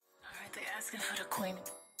asking for the queen.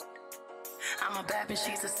 I'm a bad bitch,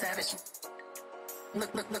 she's a savage.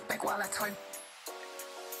 Look back while I twerk.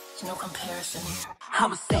 No comparison.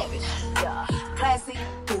 I'm a savage, yeah. Classy,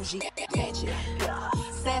 bougie, ratchet, yeah.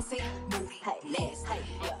 Sassy, moody, nasty,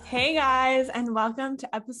 yeah. Hey guys, and welcome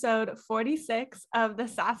to episode 46 of the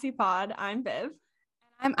Sassy Pod. I'm Viv.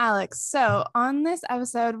 I'm Alex. So on this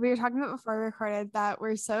episode, we were talking about before we recorded that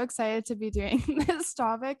we're so excited to be doing this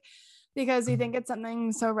topic because we think it's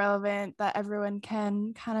something so relevant that everyone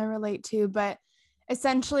can kind of relate to. But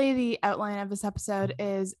essentially the outline of this episode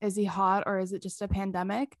is he hot or is it just a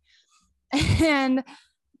pandemic? And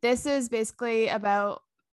this is basically about,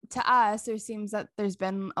 to us, there seems that there's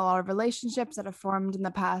been a lot of relationships that have formed in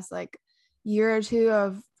the past like year or two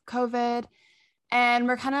of COVID. And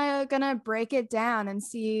we're kind of going to break it down and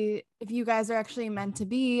see if you guys are actually meant to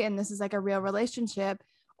be, and this is like a real relationship,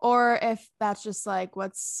 or if that's just like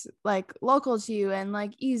what's like local to you and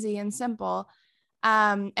like easy and simple.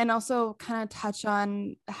 And also kind of touch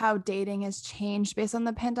on how dating has changed based on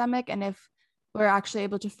the pandemic and if we're actually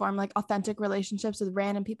able to form like authentic relationships with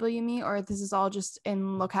random people you meet, or if this is all just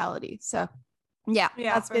in locality. So yeah,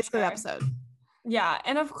 that's basically the episode. Yeah.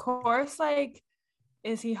 And of course, like,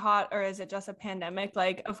 is he hot or is it just a pandemic?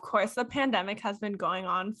 Like, of course, the pandemic has been going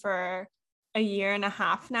on for a year and a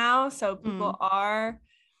half now. So people are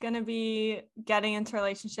going to be getting into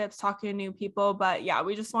relationships, talking to new people. But yeah,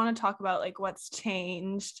 we just want to talk about like what's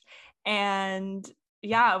changed and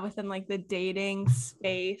yeah, within like the dating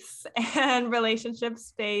space and relationship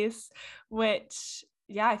space, which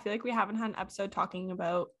yeah, I feel like we haven't had an episode talking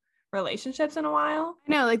about relationships in a while.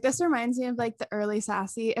 I know, like this reminds me of like the early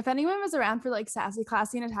Sassy. If anyone was around for like Sassy,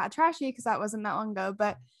 Classy, and a Tad Trashy, because that wasn't that long ago,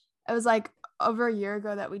 but it was like over a year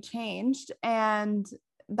ago that we changed, and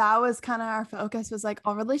that was kind of our focus, was like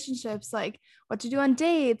all relationships, like what to do on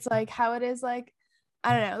dates, like how it is, like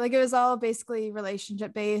I don't know, like it was all basically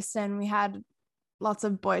relationship based, and we had lots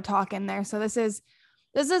of boy talk in there. So this is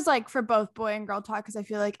like for both boy and girl talk, because I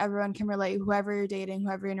feel like everyone can relate, whoever you're dating,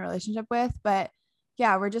 whoever you're in a relationship with. But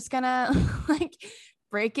yeah, we're just gonna like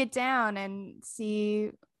break it down and see.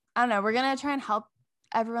 I don't know, we're gonna try and help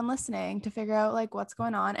everyone listening to figure out like what's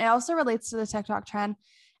going on. It also relates to the TikTok trend.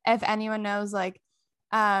 If anyone knows, like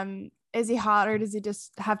is he hot or does he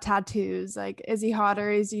just have tattoos? Like, is he hot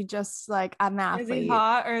or is he just like an athlete? Is he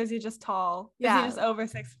hot or is he just tall? Yeah. Is he just over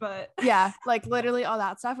 6 foot? Yeah, like literally all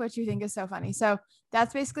that stuff, which you think is so funny. So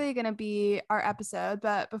that's basically going to be our episode.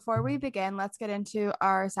 But before we begin, let's get into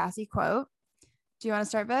our sassy quote. Do you want to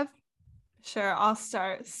start, Viv? Sure, I'll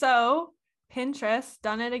start. So Pinterest,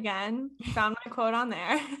 done it again, found my quote on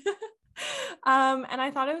there. And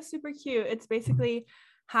I thought it was super cute. It's basically,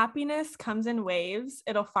 happiness comes in waves,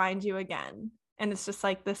 it'll find you again. And it's just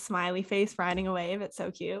like this smiley face riding a wave. It's so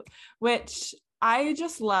cute, which I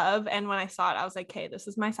just love. And when I saw it, I was like, hey, this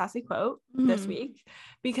is my sassy quote this week,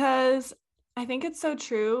 because I think it's so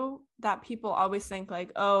true that people always think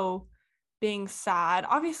like, oh, being sad,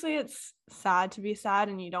 obviously it's sad to be sad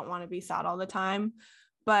and you don't want to be sad all the time,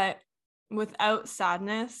 but without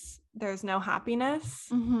sadness, there's no happiness.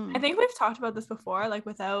 I think we've talked about this before, like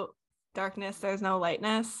without darkness there's no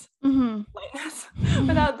lightness.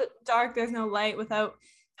 Without the dark there's no light. Without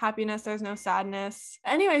happiness there's no sadness.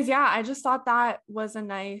 Anyways, yeah, I just thought that was a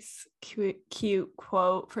nice cute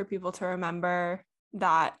quote for people to remember,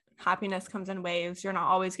 that happiness comes in waves. You're not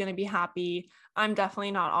always going to be happy. I'm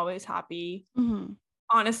definitely not always happy.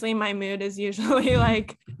 Honestly, my mood is usually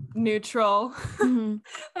like neutral.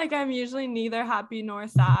 Like I'm usually neither happy nor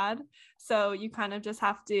sad. So you kind of just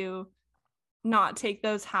have to not take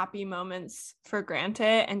those happy moments for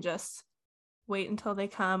granted and just wait until they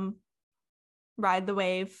come, ride the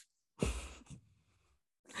wave.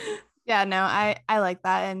 Yeah, no, I like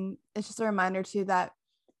that. And it's just a reminder too that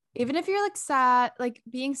even if you're like sad, like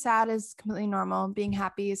being sad is completely normal, being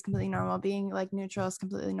happy is completely normal, being like neutral is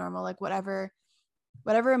completely normal. Like whatever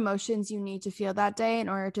emotions you need to feel that day in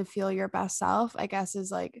order to feel your best self, I guess,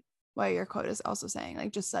 is like what your quote is also saying.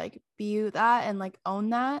 Like just like be that and like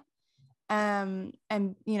own that. And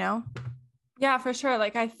you know, yeah, for sure.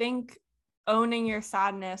 Like I think owning your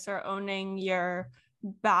sadness or owning your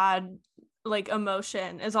bad like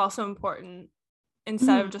emotion is also important,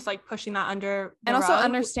 instead of just like pushing that under the and also rug.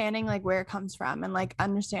 understanding like where it comes from, and like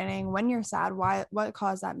understanding when you're sad, what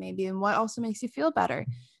caused that maybe, and what also makes you feel better.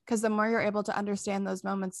 Because the more you're able to understand those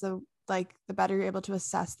moments, the better you're able to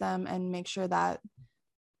assess them and make sure that,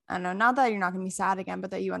 I don't know, not that you're not going to be sad again,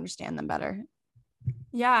 but that you understand them better.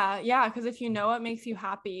 Yeah, because if you know what makes you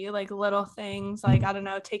happy, like little things like, I don't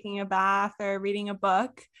know, taking a bath or reading a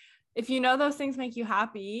book, if you know those things make you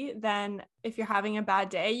happy, then if you're having a bad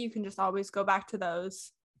day, you can just always go back to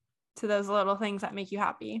those to those little things that make you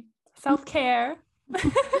happy. Self-care.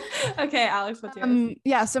 Okay, Alex, what's yours?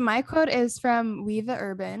 Yeah, so my quote is from We the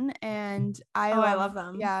Urban, and I love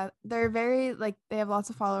them. Yeah, they're very like, they have lots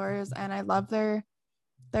of followers, and I love their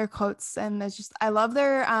quotes, and there's just, I love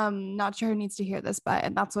their not sure who needs to hear this, but,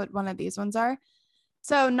 and that's what one of these ones are.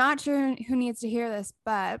 So not sure who needs to hear this,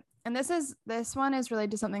 but, and this one is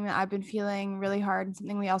related to something that I've been feeling really hard, and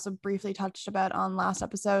something we also briefly touched about on last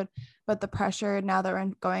episode, but the pressure now that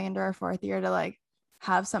we're going into our 4th year to like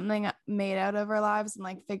have something made out of our lives and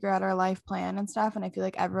like figure out our life plan and stuff. And I feel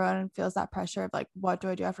like everyone feels that pressure of like, what do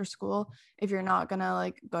I do after school? If you're not gonna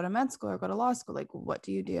like go to med school or go to law school, like what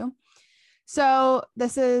do you do? So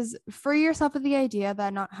this is, free yourself of the idea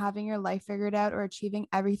that not having your life figured out or achieving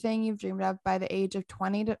everything you've dreamed of by the age of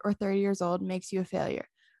 20 or 30 years old makes you a failure.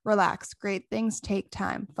 Relax. Great things take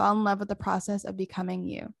time. Fall in love with the process of becoming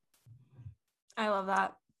you. I love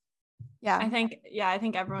that. Yeah. I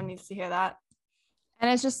think everyone needs to hear that. And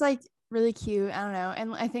it's just like really cute. I don't know.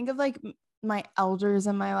 And I think of like my elders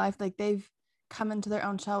in my life, like they've come into their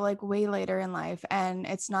own shell like way later in life. And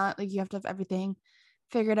it's not like you have to have everything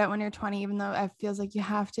figured out when you're 20, even though it feels like you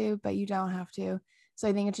have to, but you don't have to. So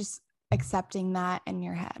I think it's just accepting that in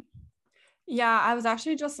your head. Yeah, I was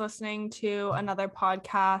actually just listening to another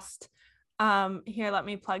podcast. Here, let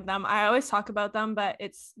me plug them. I always talk about them, but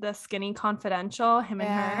it's the Skinny Confidential, him and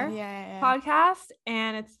her podcast.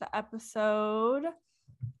 And it's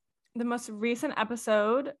the most recent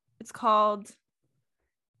episode. It's called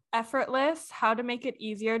Effortless: How to Make It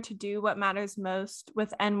Easier to Do What Matters Most,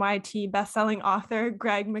 with NYT bestselling author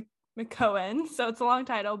Greg McKeown. So it's a long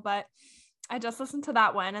title, but I just listened to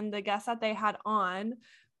that one, and the guest that they had on,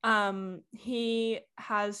 he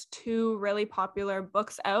has 2 really popular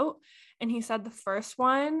books out, and he said the first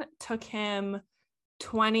one took him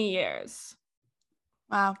 20 years.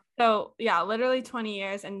 Wow. So yeah, literally 20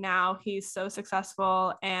 years, and now he's so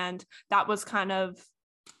successful, and that was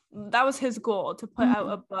his goal, to put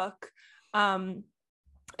out a book.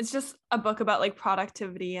 It's just a book about like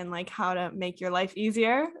productivity and like how to make your life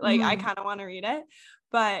easier. Like I kind of want to read it,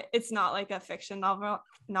 but it's not like a fiction novel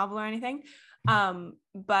or anything.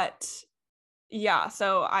 But yeah,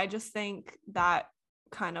 so I just think that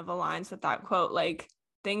kind of aligns with that quote. Like,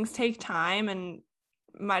 things take time, and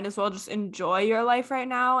might as well just enjoy your life right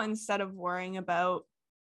now instead of worrying about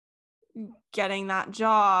getting that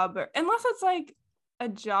job, unless it's like a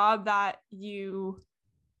job that you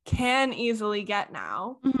can easily get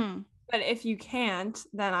now. But if you can't,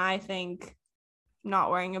 then I think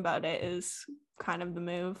not worrying about it is kind of the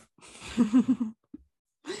move.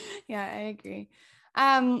 Yeah, I agree.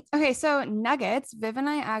 Okay, so nuggets. Viv and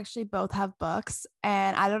I actually both have books,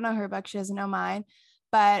 and I don't know her book, she doesn't know mine,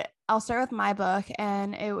 but I'll start with my book.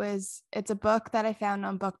 And it's a book that I found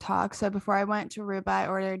on Book Talk. So before I went to Aruba, I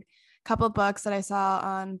ordered a couple of books that I saw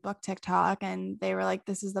on Book TikTok, and they were like,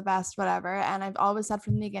 this is the best, whatever. And I've always said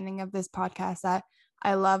from the beginning of this podcast that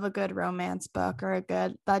I love a good romance book, or a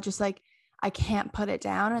good, that just like, I can't put it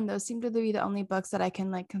down. And those seem to be the only books that I can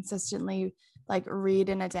like consistently like read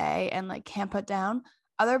in a day and like can't put down.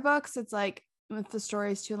 Other books, it's like, if the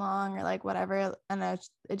story's too long or like whatever, and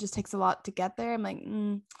it just takes a lot to get there, I'm like,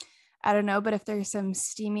 I don't know. But if there's some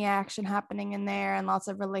steamy action happening in there and lots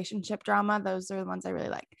of relationship drama, those are the ones I really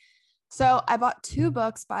like. So I bought 2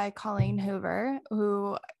 books by Colleen Hoover,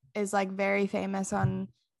 who is like very famous on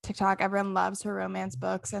TikTok. Everyone loves her romance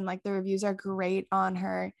books, and like the reviews are great on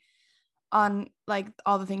her, on like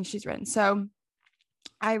all the things she's written. So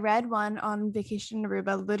I read one on vacation in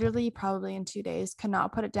Aruba, literally probably in 2 days, could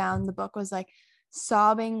not put it down. The book was like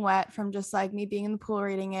sobbing wet from just like me being in the pool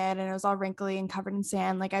reading it, and it was all wrinkly and covered in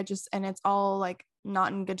sand. Like and it's all like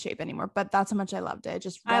not in good shape anymore, but that's how much I loved it.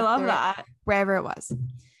 I love that. Wherever it was.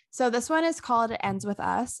 So this one is called It Ends With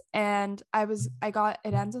Us, and I got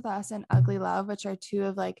It Ends With Us and Ugly Love, which are 2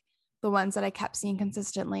 of like the ones that I kept seeing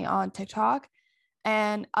consistently on TikTok.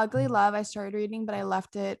 And Ugly Love I started reading, but I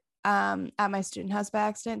left it at my student house by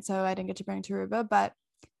accident, so I didn't get to bring it to Aruba. But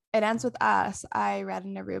It Ends With Us I read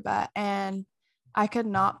in Aruba, and I could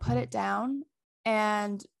not put it down.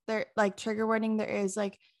 And there, like, trigger warning, there is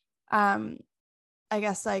like I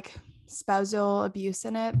guess like spousal abuse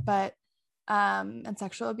in it, but and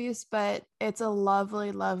sexual abuse, but it's a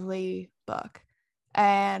lovely book.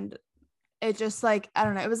 And it just like, I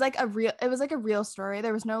don't know, it was like a real story.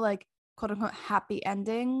 There was no like quote unquote happy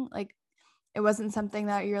ending. Like, it wasn't something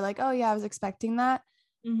that you're like, oh yeah, I was expecting that.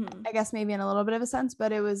 I guess maybe in a little bit of a sense,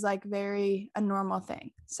 but it was like a normal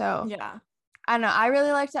thing. So yeah, I don't know, I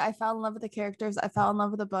really liked it. I fell in love with the characters. I fell in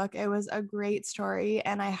love with the book. It was a great story,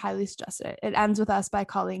 and I highly suggest it. It Ends With Us by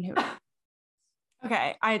Colleen Hoover.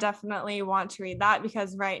 Okay, I definitely want to read that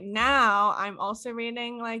because right now I'm also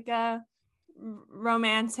reading like a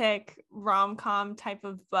romantic rom-com type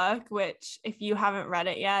of book, which if you haven't read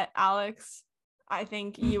it yet, Alex, I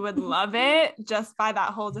think you would love it just by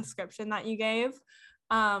that whole description that you gave.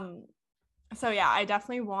 So yeah, I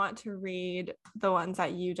definitely want to read the ones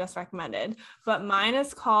that you just recommended, but mine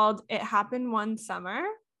is called It Happened One Summer.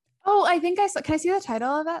 Oh, I think I saw. Can I see the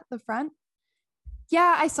title of that? The front?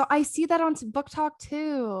 Yeah, I see that on Book Talk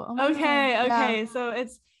too. Oh my Okay, God. Yeah. okay. So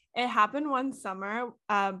It Happened One Summer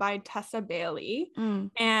by Tessa Bailey.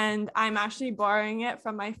 Mm. And I'm actually borrowing it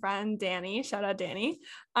from my friend Danny. Shout out Danny.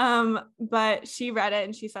 But she read it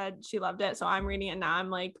and she said she loved it. So I'm reading it now. I'm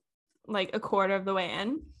like a quarter of the way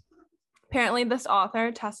in. Apparently this author,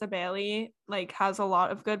 Tessa Bailey, like has a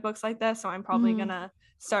lot of good books like this. So I'm probably gonna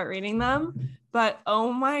start reading them. But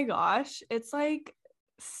oh my gosh, it's like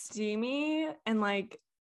steamy and like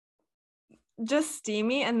just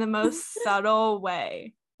steamy in the most subtle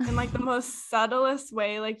way, in like the most subtlest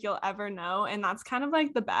way like you'll ever know, and that's kind of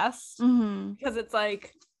like the best because it's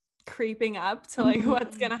like creeping up to like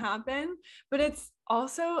what's gonna happen, but it's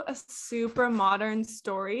also a super modern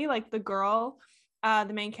story. Like the girl,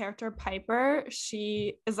 the main character Piper,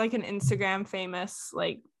 she is like an Instagram famous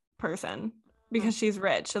like person because she's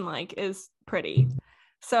rich and like is pretty.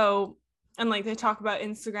 So and like they talk about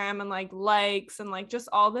Instagram and like likes and like just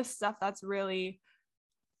all this stuff that's really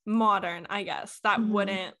modern, I guess, that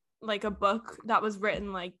wouldn't, like a book that was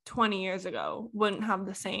written like 20 years ago wouldn't have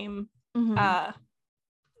the same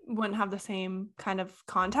wouldn't have the same kind of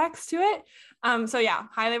context to it. So yeah,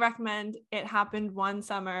 highly recommend It Happened One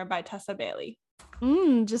Summer by Tessa Bailey.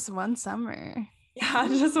 Just one summer. Yeah,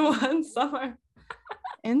 just one summer.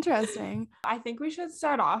 Interesting. I think we should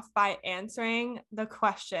start off by answering the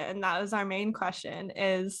question. That was our main question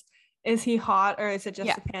is he hot or is it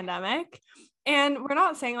just a pandemic? And we're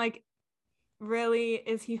not saying like really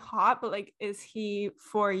is he hot, but like is he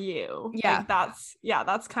for you? Yeah. Like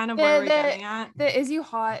that's kind of where we're getting at. The is you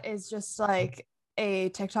hot is just like a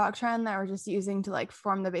TikTok trend that we're just using to like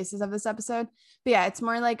form the basis of this episode. But yeah, it's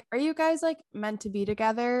more like, are you guys like meant to be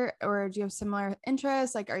together, or do you have similar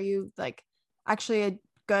interests? Like, are you like actually a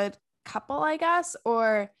good couple, I guess,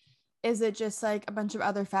 or is it just like a bunch of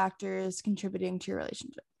other factors contributing to your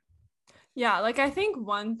relationship? Yeah, like I think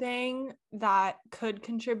one thing that could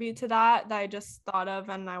contribute to that I just thought of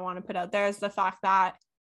and I want to put out there is the fact that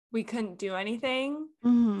we couldn't do anything.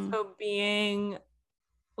 So being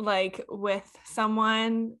like with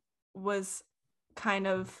someone was kind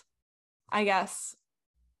of, I guess,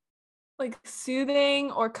 like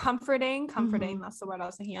soothing or comforting. That's the word I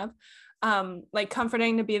was thinking of. Like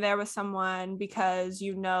comforting to be there with someone because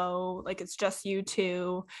you know, like it's just you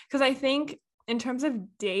two. Because I think in terms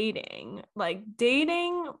of dating,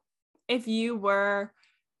 if you were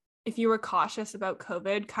cautious about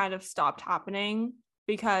COVID, kind of stopped happening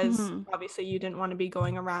because obviously you didn't want to be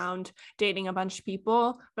going around dating a bunch of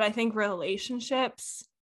people. But I think relationships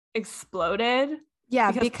exploded.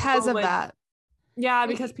 Yeah, because of that. Yeah,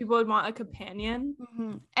 because people would want a companion.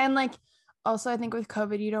 And like also I think with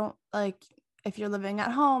COVID, you don't like, if you're living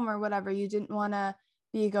at home or whatever, you didn't want to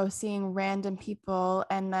go seeing random people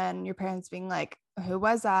and then your parents being like, who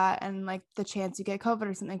was that? And like the chance you get COVID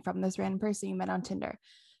or something from this random person you met on Tinder.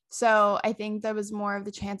 So I think there was more of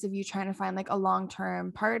the chance of you trying to find like a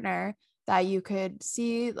long-term partner that you could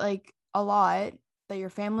see like a lot, that your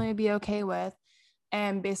family would be okay with,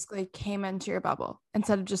 and basically came into your bubble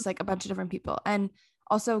instead of just like a bunch of different people. And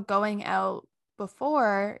also going out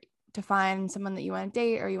before to find someone that you want to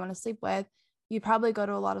date or you want to sleep with, you probably go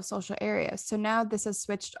to a lot of social areas. So now this has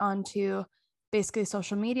switched onto basically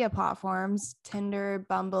social media platforms, Tinder,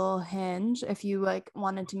 Bumble, Hinge, if you like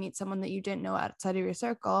wanted to meet someone that you didn't know outside of your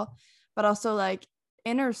circle, but also like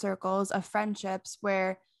inner circles of friendships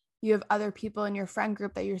where you have other people in your friend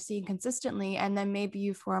group that you're seeing consistently, and then maybe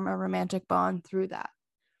you form a romantic bond through that.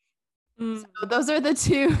 So those are the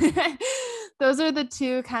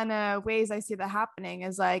two kind of ways I see that happening,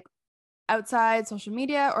 is like outside social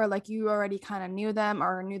media, or like you already kind of knew them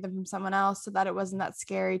or knew them from someone else, so that it wasn't that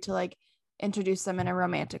scary to like introduce them in a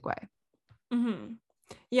romantic way.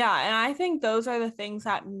 Yeah, and I think those are the things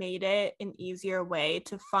that made it an easier way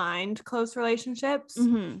to find close relationships.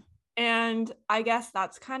 And I guess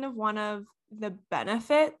that's kind of one of the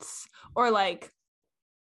benefits, or like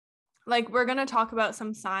we're going to talk about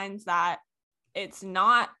some signs that it's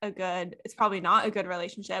probably not a good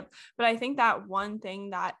relationship. But I think that one thing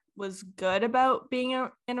that was good about being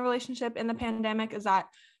in a relationship in the pandemic is that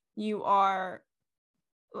you are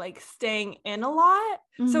like staying in a lot.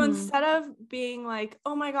 So Mhm. instead of being like,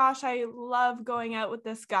 oh my gosh, I love going out with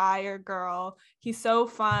this guy or girl, he's so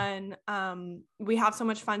fun, we have so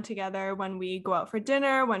much fun together when we go out for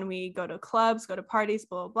dinner, when we go to clubs, go to parties,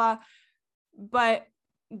 blah blah blah. But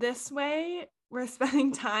this way we're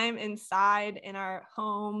spending time inside in our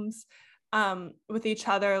homes, with each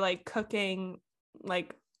other, like cooking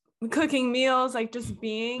meals, like just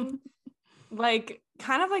being like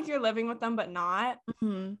kind of like you're living with them but not.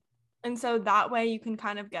 Mhm. And so that way you can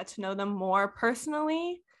kind of get to know them more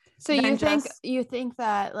personally. So than you think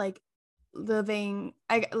that like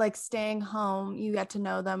like staying home, you get to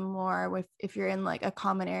know them more with if you're in like a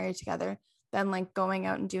common area together than like going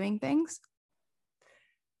out and doing things?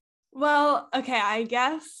 Well, okay, I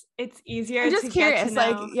guess it's easier I'm to just get to curious,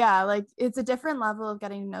 like, know. yeah, like it's a different level of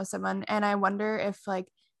getting to know someone. And I wonder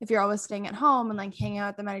if you're always staying at home and like hanging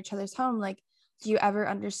out with them at each other's home, like, do you ever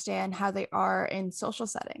understand how they are in social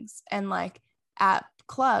settings and like at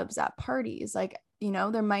clubs, at parties? Like,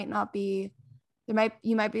 there might not be, you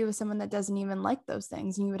might be with someone that doesn't even like those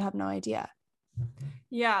things and you would have no idea.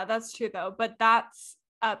 Yeah, that's true though, but that's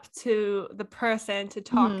up to the person to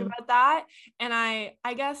talk about that. And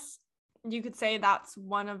I guess you could say that's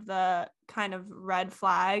one of the kind of red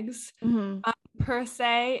flags, per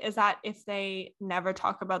se, is that if they never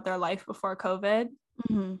talk about their life before COVID.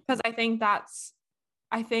 Because I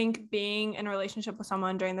think being in a relationship with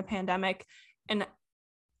someone during the pandemic and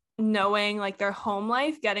knowing like their home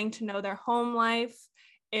life, getting to know their home life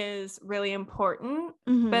is really important.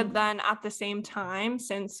 But then at the same time,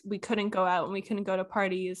 since we couldn't go out and we couldn't go to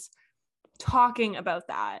parties, talking about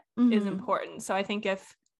that is important. So I think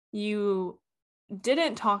if you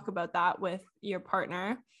didn't talk about that with your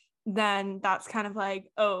partner, then that's kind of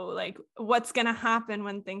like, oh, like what's gonna happen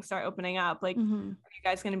when things start opening up? Like, are you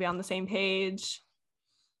guys gonna be on the same page?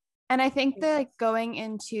 And I think that like, going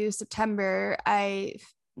into September,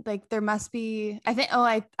 there must be,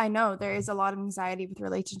 I know there is a lot of anxiety with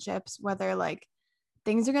relationships, whether like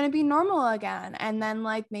things are going to be normal again. And then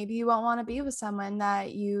like, maybe you won't want to be with someone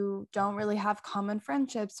that you don't really have common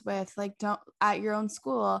friendships with, like don't at your own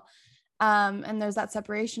school. And there's that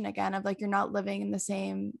separation again of like, you're not living in the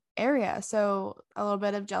same area. So a little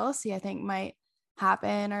bit of jealousy, I think, might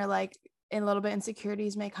happen, or like a little bit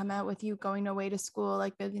insecurities may come out with you going away to school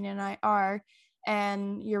like Vivian and I are,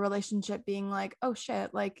 and your relationship being like, oh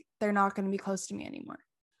shit, like they're not going to be close to me anymore.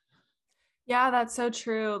 Yeah, that's so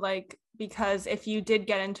true. Like, because if you did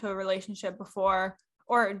get into a relationship before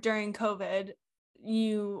or during COVID,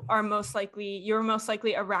 you were most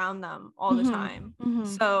likely around them all the time.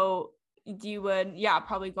 So you would,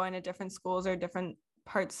 probably going to different schools or different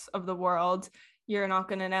parts of the world. You're not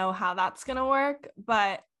going to know how that's going to work.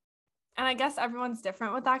 And I guess everyone's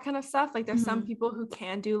different with that kind of stuff. Like there's some people who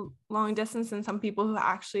can do long distance and some people who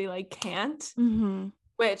actually like can't,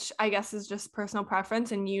 which I guess is just personal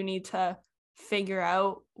preference, and you need to figure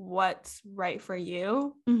out what's right for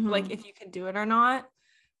you, like if you can do it or not.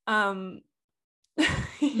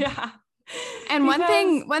 Yeah. And one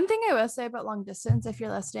thing I will say about long distance, if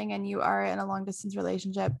you're listening and you are in a long distance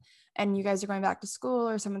relationship and you guys are going back to school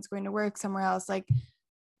or someone's going to work somewhere else, like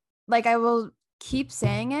I will keep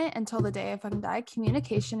saying it until the day I fucking die.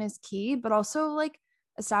 Communication is key, but also like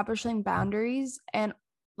establishing boundaries and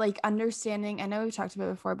like understanding. I know we've talked about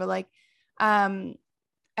it before, but like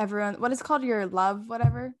everyone, what is called your love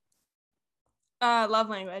whatever, love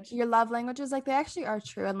language, your love languages, like they actually are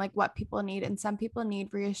true, and like what people need. And some people need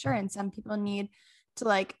reassurance, some people need to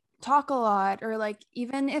like talk a lot, or like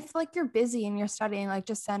even if like you're busy and you're studying, like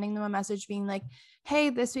just sending them a message being like,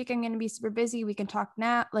 hey, this week I'm going to be super busy, we can talk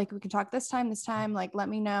now, like we can talk this time, like let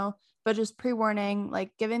me know. But just pre-warning,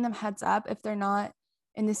 like giving them heads up if they're not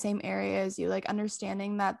in the same area as you, like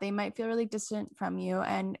understanding that they might feel really distant from you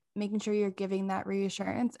and making sure you're giving that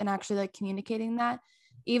reassurance and actually like communicating that,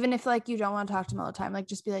 even if like you don't want to talk to them all the time. Like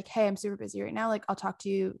just be like, hey, I'm super busy right now, like I'll talk to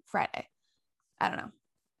you Friday. I don't know.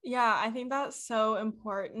 Yeah, I think that's so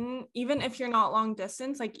important. Even if you're not long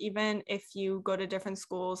distance, like even if you go to different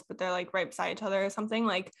schools, but they're like right beside each other or something,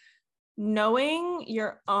 like knowing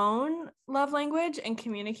your own love language and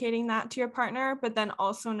communicating that to your partner, but then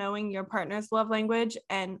also knowing your partner's love language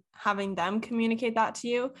and having them communicate that to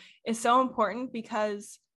you is so important,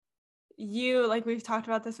 because you, like we've talked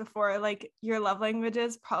about this before, like your love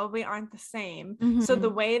languages probably aren't the same. So the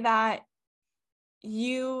way that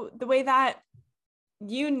you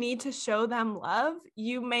need to show them love,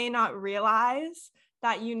 you may not realize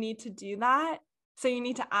that you need to do that. So you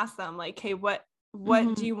need to ask them like, hey, what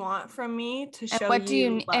do you want from me to show you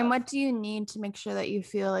love? And what do you need to make sure that you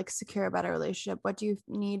feel like secure about a relationship? What do you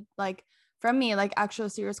need like from me, like actual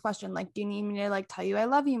serious question. Like, do you need me to like tell you I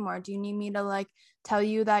love you more? Do you need me to like tell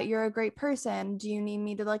you that you're a great person? Do you need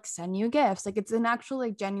me to like send you gifts? Like, it's an actual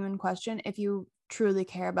like genuine question if you truly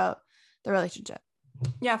care about the relationship.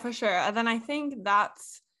 Yeah, for sure. And then I think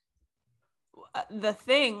that's the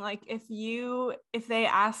thing. Like, if they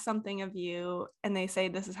ask something of you and they say,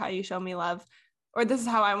 this is how you show me love, or this is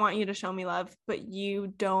how I want you to show me love, but you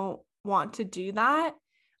don't want to do that,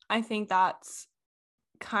 I think that's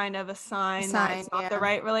kind of a sign that it's not the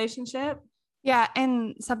right relationship. Yeah.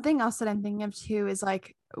 And something else that I'm thinking of too is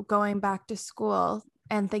like going back to school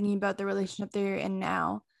and thinking about the relationship that you're in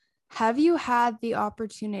now. Have you had the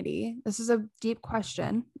opportunity? This is a deep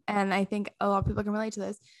question, and I think a lot of people can relate to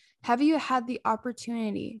this. Have you had the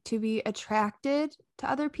opportunity to be attracted to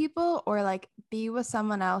other people or like be with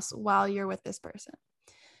someone else while you're with this person?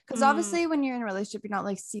 Because obviously when you're in a relationship, you're not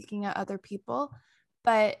like seeking out other people,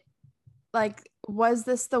 but like, was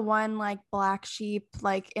this the one like black sheep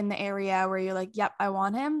like in the area where you're like, yep, I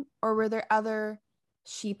want him? Or were there other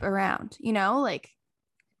sheep around, you know, like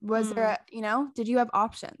was there, you know, did you have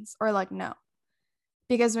options or like no?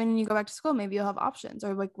 Because when you go back to school, maybe you'll have options,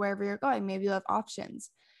 or like wherever you're going, maybe you'll have options.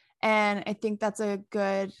 And I think that's a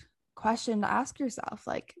good question to ask yourself.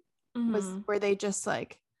 Like, were they just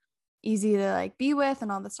like easy to like be with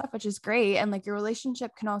and all this stuff, which is great. And like your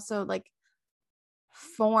relationship can also like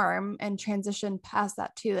form and transition past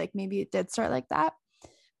that too. Like maybe it did start like that.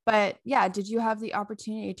 But yeah, did you have the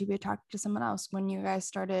opportunity to be attracted to someone else when you guys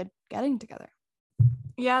started getting together?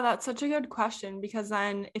 Yeah, that's such a good question, because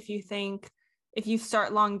then if you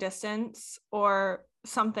start long distance or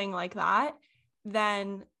something like that,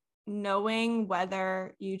 then knowing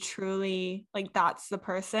whether you truly like that's the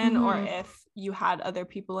person or if you had other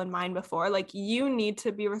people in mind before, like you need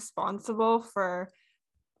to be responsible for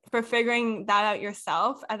figuring that out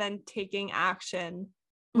yourself and then taking action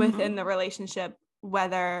within the relationship,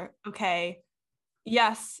 whether, okay,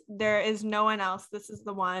 yes, there is no one else, this is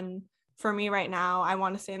the one for me right now, I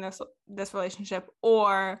want to stay in this relationship,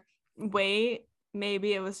 or wait,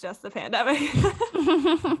 maybe it was just the pandemic.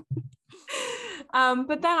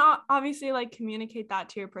 But then obviously like communicate that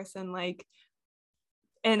to your person like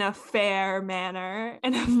in a fair manner,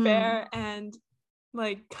 in a fair and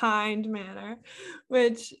like kind manner,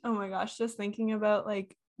 which, oh my gosh, just thinking about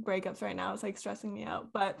like breakups right now is like stressing me out.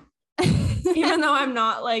 But even though I'm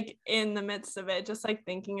not like in the midst of it, just like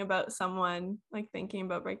thinking about someone, like thinking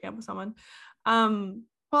about breaking up with someone. Well,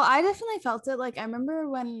 I definitely felt it. Like I remember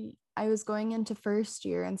when I was going into first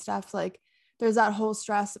year and stuff, like there's that whole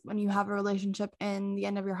stress when you have a relationship in the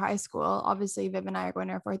end of your high school. Obviously, Viv and I are going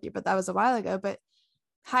to our fourth year, but that was a while ago. But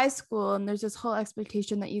high school, and there's this whole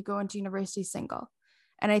expectation that you go into university single.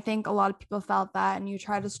 And I think a lot of people felt that, and you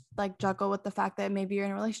try to like juggle with the fact that maybe you're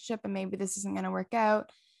in a relationship and maybe this isn't going to work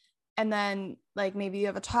out. And then like maybe you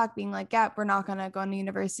have a talk being like, yeah, we're not going to go into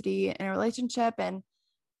university in a relationship. And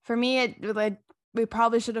for me, it like we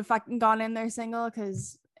probably should have fucking gone in there single,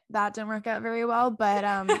 because that didn't work out very well.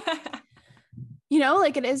 But you know,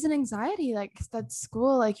 like it is an anxiety, like that's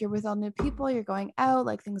school, like you're with all new people, you're going out,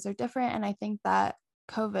 like things are different. And I think that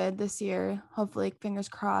COVID this year, hopefully, fingers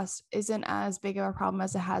crossed, isn't as big of a problem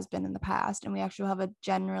as it has been in the past. And we actually have a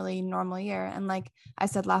generally normal year. And like I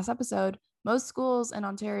said last episode, most schools in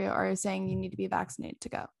Ontario are saying you need to be vaccinated to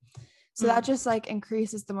go. So that just like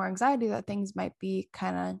increases the more anxiety that things might be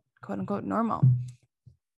kind of quote unquote normal.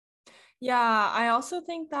 Yeah, I also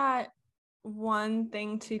think that one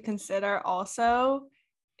thing to consider also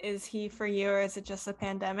is he for you or is it just a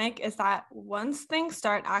pandemic, is that once things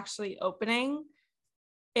start actually opening,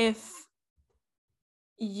 if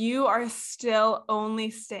you are still only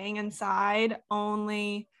staying inside,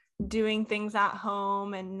 only doing things at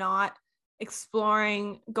home and not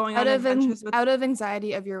exploring, going on adventures out of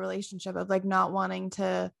anxiety of your relationship, of like not wanting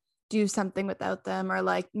to do something without them, or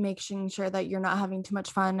like making sure that you're not having too much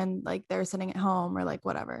fun and like they're sitting at home or like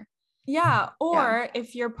whatever. Yeah. Or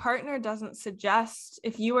if your partner doesn't suggest,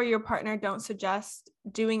 if you or your partner don't suggest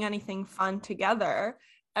doing anything fun together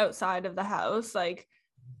outside of the house, like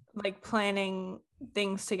planning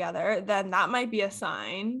things together, then that might be a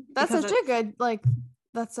sign. That's such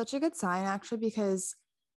a good sign actually, because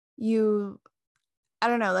I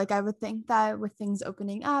don't know, like I would think that with things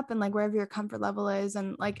opening up and like wherever your comfort level is,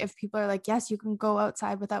 and like if people are like, yes, you can go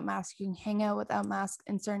outside without masks, you can hang out without masks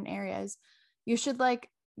in certain areas, you should like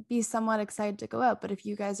be somewhat excited to go out. But if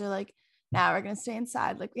you guys are like, nah, we're gonna stay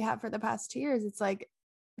inside like we have for the past 2 years, it's like,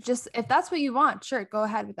 just if that's what you want, sure, go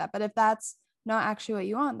ahead with that. But if that's not actually what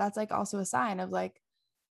you want, that's like also a sign of like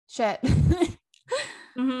shit.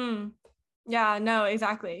 Yeah, no,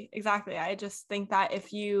 exactly. I just think that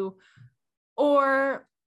if you, or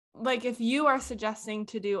like if you are suggesting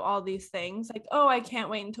to do all these things, like, oh, I can't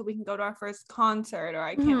wait until we can go to our first concert, or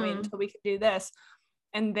I can't wait until we can do this,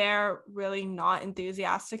 and they're really not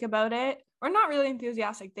enthusiastic about it, or not really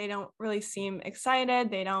enthusiastic, they don't really seem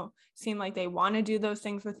excited, they don't seem like they want to do those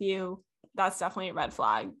things with you, that's definitely a red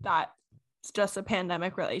flag. That's just a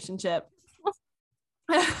pandemic relationship.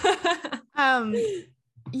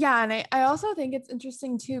 Yeah, and I also think it's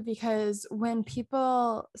interesting too, because when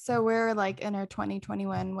people, so we're like in our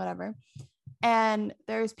 2021 whatever, and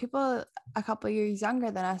there's people a couple years younger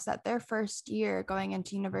than us that their first year going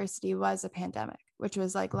into university was a pandemic, which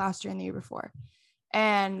was like last year and the year before,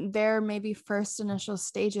 and their maybe first initial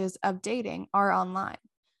stages of dating are online.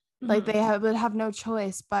 Like they would have no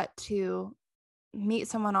choice but to meet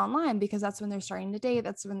someone online, because that's when they're starting to date,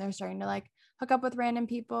 that's when they're starting to like hook up with random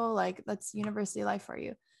people, like that's university life for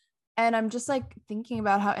you. And I'm just like thinking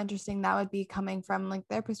about how interesting that would be coming from like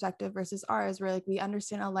their perspective versus ours, where like we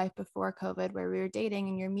understand a life before COVID where we were dating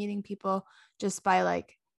and you're meeting people just by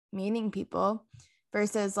like meeting people,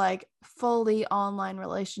 versus like fully online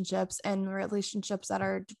relationships and relationships that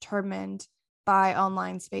are determined by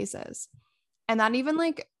online spaces. And that even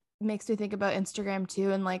like makes me think about Instagram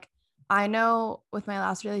too. And like I know with my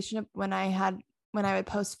last relationship, when I would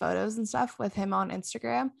post photos and stuff with him on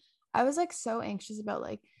Instagram, I was like so anxious about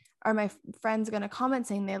like, are my friends going to comment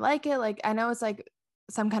saying they like it? Like, I know it's like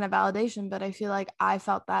some kind of validation, but I feel like I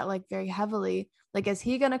felt that like very heavily. Like, is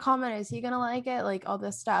he going to comment? Is he going to like it? Like all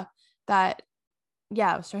this stuff that,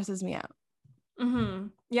 yeah, stresses me out.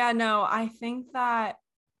 Yeah, no, I think that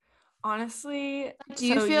honestly, do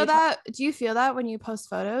you feel that when you post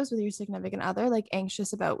photos with your significant other, like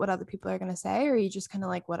anxious about what other people are going to say, or are you just kind of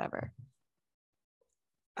like, whatever?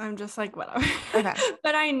 I'm just like, whatever. Okay.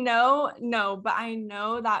 But I know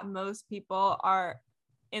that most people are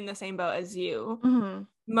in the same boat as you.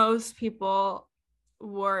 Most people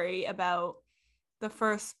worry about the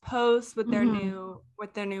first post with their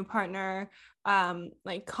new partner,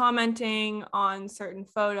 like commenting on certain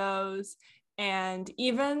photos, and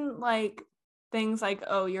even like things like,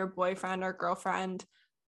 oh, your boyfriend or girlfriend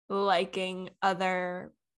liking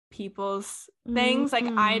other people's things. Like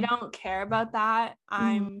I don't care about that.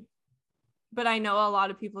 But I know a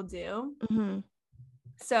lot of people do.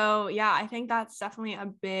 So yeah, I think that's definitely a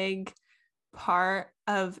big part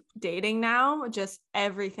of dating now, just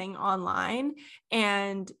everything online.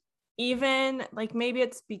 And even like maybe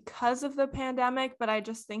it's because of the pandemic, but I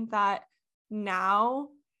just think that now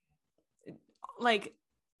like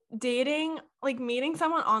dating, like meeting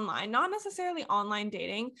someone online, not necessarily online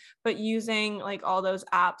dating, but using like all those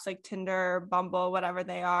apps like Tinder, Bumble, whatever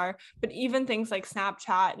they are, but even things like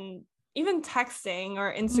Snapchat and even texting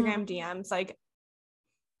or Instagram DMs, like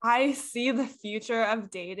I see the future of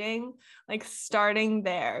dating like starting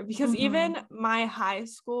there, because even my high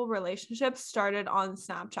school relationship started on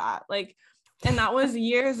Snapchat, like, and that was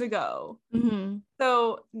years ago.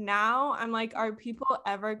 So now I'm like, are people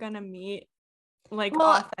ever gonna meet like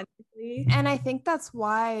authentically? And I think that's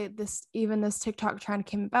why this TikTok trend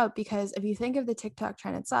came about, because if you think of the TikTok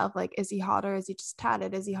trend itself, like, is he hot or is he just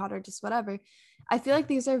tatted? Is he hot or just whatever? I feel like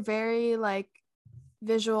these are very like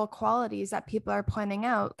visual qualities that people are pointing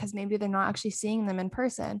out, because maybe they're not actually seeing them in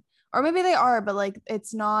person, or maybe they are, but like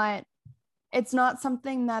it's not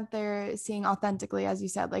something that they're seeing authentically, as you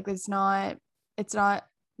said. Like it's not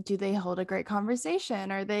do they hold a great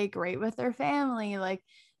conversation? Are they great with their family? Like,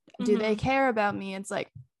 do they care about me? It's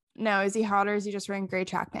like, no, is he hot or is he just wearing gray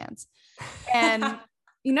track pants? And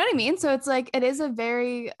you know what I mean? So it's like, it is a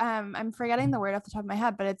very, I'm forgetting the word off the top of my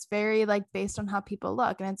head, but it's very like based on how people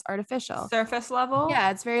look, and it's artificial. Surface level? Yeah,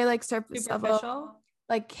 it's very like surface superficial level,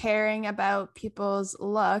 like caring about people's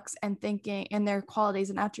looks and thinking in their qualities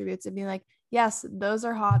and attributes and being like, yes, those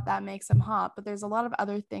are hot, that makes them hot. But there's a lot of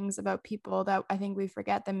other things about people that I think we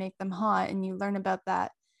forget that make them hot, and you learn about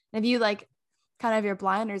that. And if you like kind of your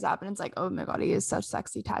blinders up and it's like, oh my God, he has such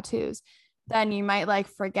sexy tattoos, then you might like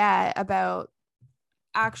forget about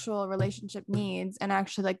actual relationship needs and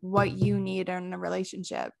actually like what you need in a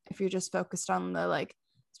relationship if you're just focused on the like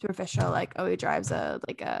superficial, like, oh, he drives a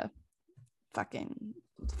fucking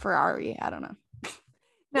Ferrari, I don't know.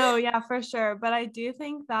 No, yeah, for sure. But I do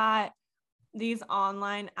think that these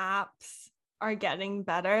online apps are getting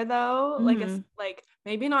better though. Like it's like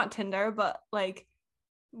maybe not Tinder, but like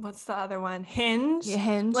what's the other one? Hinge. Yeah,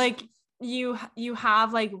 Hinge. Like you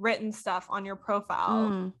have like written stuff on your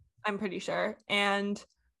profile, I'm pretty sure. And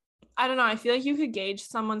I don't know, I feel like you could gauge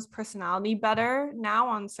someone's personality better now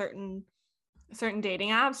on certain dating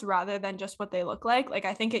apps rather than just what they look like. Like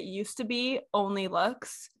I think it used to be only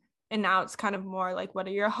looks, and now it's kind of more like, what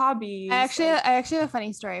are your hobbies? I actually have a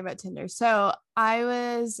funny story about Tinder. So I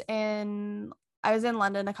was in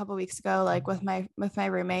London a couple weeks ago, like with my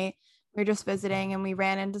roommate. We were just visiting and we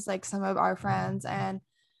ran into like some of our friends, and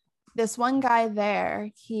this one guy there,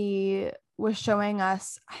 he was showing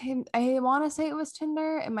us, I want to say it was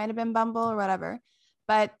Tinder, it might have been Bumble or whatever,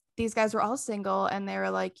 but these guys were all single and they were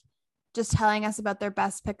like just telling us about their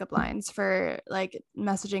best pickup lines for like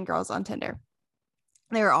messaging girls on Tinder.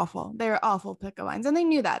 They were awful pickup lines, and they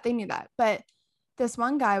knew that. But this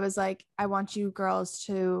one guy was like, I want you girls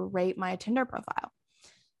to rate my Tinder profile.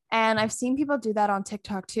 And I've seen people do that on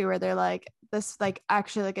TikTok too, where they're like, this, like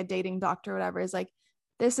actually like a dating doctor or whatever, is like,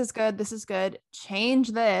 this is good, change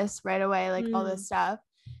this right away, like all this stuff.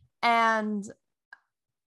 And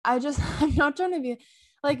I'm not trying to be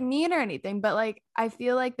like mean or anything, but like I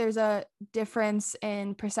feel like there's a difference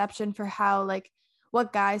in perception for how like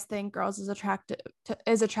what guys think girls is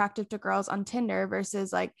attractive to girls on Tinder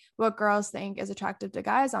versus like what girls think is attractive to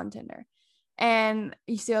guys on Tinder. And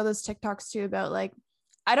you see all those TikToks too about like,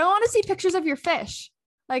 I don't want to see pictures of your fish.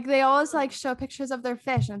 Like they always like show pictures of their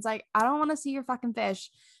fish, and it's like, I don't want to see your fucking fish.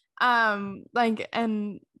 Like,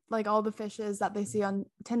 and like all the fishes that they see on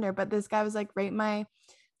Tinder. But this guy was like, rate my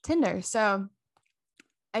Tinder. So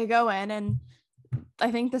I go in, and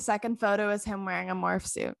I think the second photo is him wearing a morph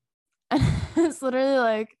suit. And it's literally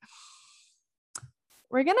like,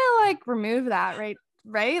 we're gonna like remove that,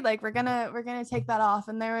 right? Like we're gonna take that off.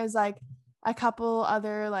 And there was like a couple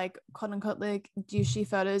other like quote unquote like douchey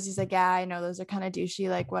photos. He's like, yeah, I know those are kind of douchey,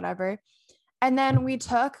 like whatever. And then we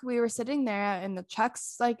were sitting there in the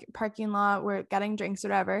Chuck's like parking lot, we're getting drinks or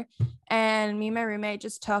whatever, and me and my roommate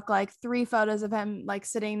just took like 3 photos of him like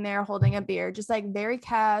sitting there holding a beer, just like very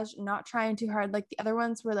cash, not trying too hard. Like the other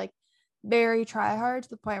ones were like very try hard to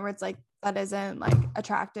the point where it's like, that isn't like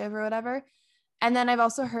attractive or whatever. And then I've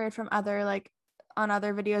also heard from other like on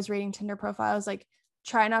other videos rating Tinder profiles, like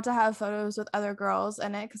try not to have photos with other girls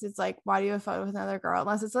in it, because it's like, why do you have a photo with another girl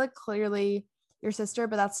unless it's like clearly your sister,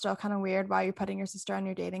 but that's still kind of weird why you're putting your sister on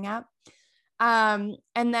your dating app. And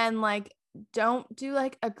then like don't do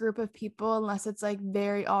like a group of people unless it's like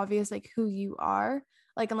very obvious like who you are,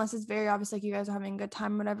 like unless it's very obvious like you guys are having a good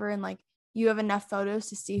time or whatever, and like you have enough photos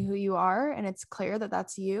to see who you are and it's clear that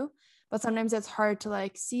that's you. But sometimes it's hard to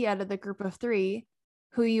like see out of the group of 3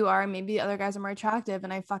 who you are. Maybe the other guys are more attractive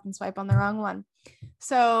and I fucking swipe on the wrong one.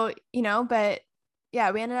 So, you know, but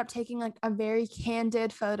yeah, we ended up taking like a very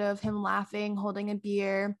candid photo of him laughing, holding a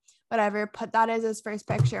beer, whatever, put that as his first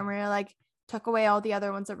picture. And we were like, took away all the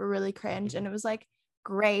other ones that were really cringe. And it was like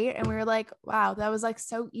great. And we were like, wow, that was like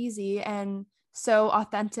so easy and so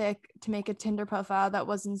authentic to make a Tinder profile that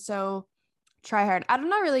wasn't so try hard. I don't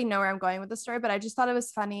really know where I'm going with the story, but I just thought it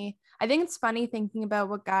was funny. I think it's funny thinking about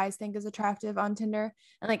what guys think is attractive on Tinder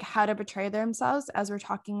and like how to portray themselves as we're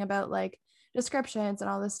talking about like descriptions and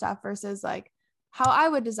all this stuff versus like how I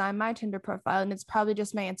would design my Tinder profile. And it's probably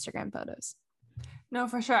just my Instagram photos. No,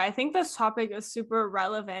 for sure. I think this topic is super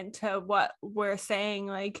relevant to what we're saying,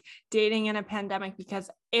 like dating in a pandemic,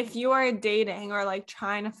 because if you are dating or like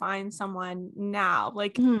trying to find someone now,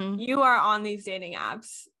 like you are on these dating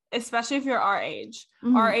apps, especially if you're our age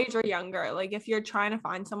or younger. Like if you're trying to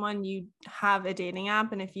find someone, you have a dating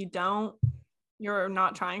app. And if you don't, you're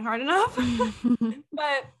not trying hard enough.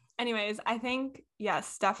 But anyways, I think,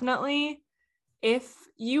 yes, definitely. If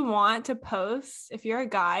you want to post, if you're a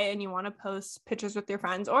guy and you want to post pictures with your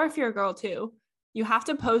friends, or if you're a girl too, you have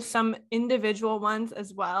to post some individual ones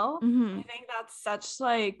as well. I think that's such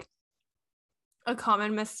like a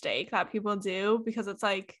common mistake that people do, because it's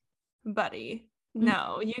like, buddy,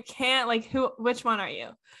 no, you can't, like, which one are you?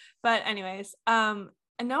 But anyways, and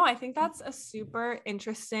no, I think that's a super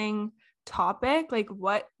interesting topic, like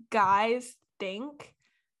what guys think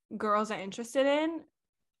girls are interested in,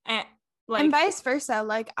 and like, and vice versa.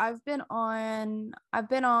 Like I've been on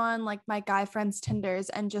like my guy friends Tinders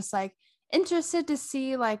and just like interested to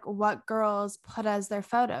see like what girls put as their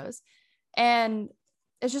photos, and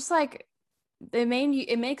it's just like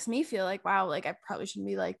it makes me feel like, wow, like I probably shouldn't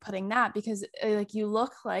be like putting that, because like you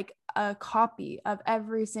look like a copy of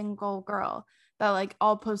every single girl that like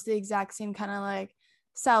all post the exact same kind of like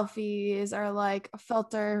selfies or like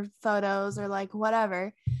filter photos or like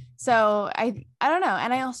whatever. So I don't know.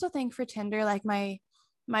 And I also think for Tinder, like my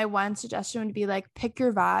one suggestion would be like pick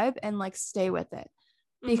your vibe and like stay with it,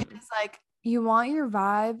 because like you want your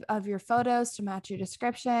vibe of your photos to match your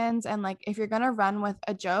descriptions, and like if you're gonna run with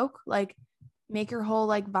a joke, like make your whole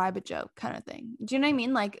like vibe a joke kind of thing. Do you know what I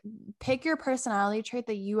mean? Like pick your personality trait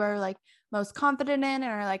that you are like most confident in and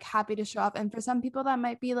are like happy to show off. And for some people that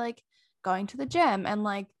might be like going to the gym and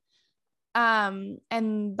like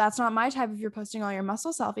And that's not my type if you're posting all your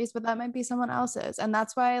muscle selfies, but that might be someone else's. And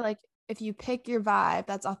that's why, like, if you pick your vibe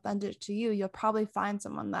that's authentic to you, you'll probably find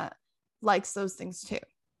someone that likes those things too.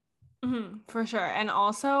 For sure. And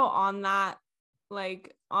also on that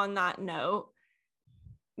note,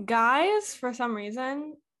 guys, for some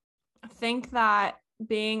reason, think that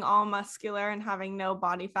being all muscular and having no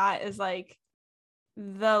body fat is like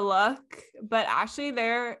the look, but actually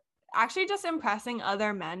they're actually just impressing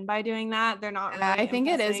other men by doing that. They're not really I think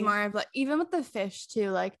it is impressing. more of like, even with the fish too,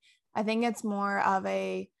 like I think it's more of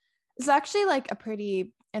it's actually like a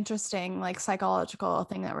pretty interesting like psychological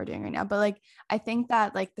thing that we're doing right now. But like I think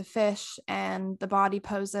that like the fish and the body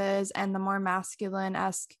poses and the more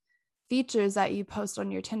masculine-esque features that you post on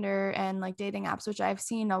your Tinder and like dating apps, which I've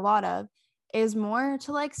seen a lot of, is more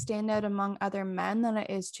to like stand out among other men than it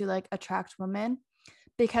is to like attract women.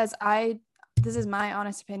 Because this is my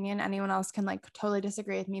honest opinion, anyone else can like totally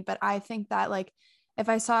disagree with me, but I think that like if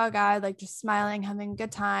I saw a guy like just smiling, having a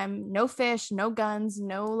good time, no fish, no guns,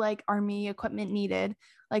 no like army equipment needed,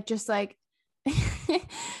 like just like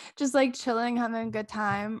just like chilling, having a good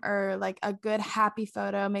time, or like a good happy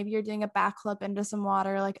photo, maybe you're doing a backflip into some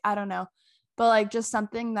water, like I don't know, but like just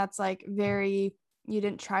something that's like very, you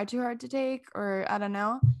didn't try too hard to take, or I don't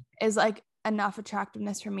know, is like enough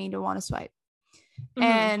attractiveness for me to want to swipe.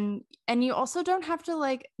 And you also don't have to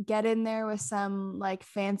like get in there with some like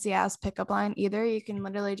fancy ass pickup line either. You can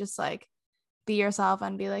literally just like be yourself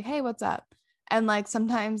and be like, hey, what's up? And like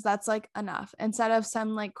sometimes that's like enough, instead of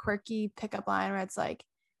some like quirky pickup line where it's like,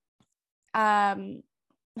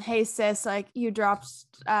 hey sis, like you dropped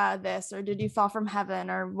this, or did you fall from heaven,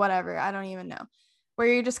 or whatever, I don't even know, where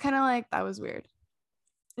you're just kind of like, that was weird.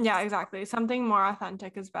 Yeah, exactly. Something more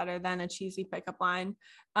authentic is better than a cheesy pickup line.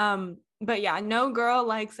 But yeah, no girl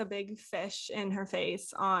likes a big fish in her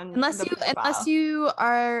face on unless you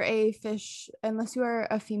are a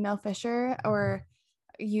female fisher, or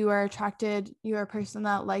you are a person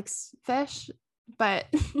that likes fish, but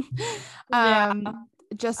yeah,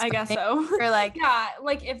 just I guess so. or like, yeah,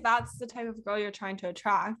 like if that's the type of girl you're trying to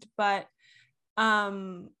attract. But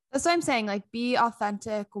that's what I'm saying, like be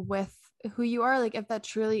authentic with who you are. Like if that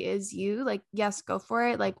truly is you, like yes, go for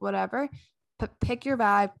it, like whatever, but pick your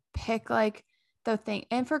vibe, pick like the thing.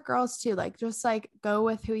 And for girls too, like just like go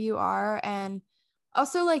with who you are, and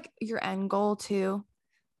also like your end goal too.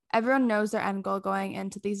 Everyone knows their end goal going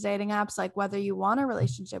into these dating apps, like whether you want a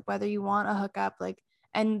relationship, whether you want a hookup, like,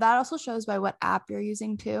 and that also shows by what app you're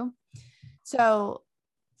using too. So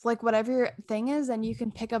like whatever your thing is, then you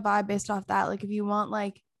can pick a vibe based off that. Like if you want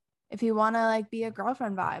to like be a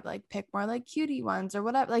girlfriend vibe, like pick more like cutie ones or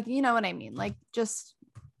whatever, like you know what I mean, like just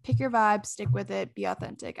pick your vibe, stick with it, be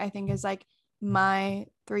authentic, I think is like my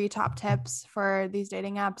 3 top tips for these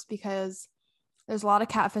dating apps, because there's a lot of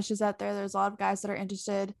catfishes out there. There's a lot of guys that are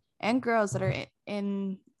interested, and girls that are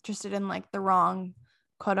interested in like the wrong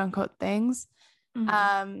quote unquote things.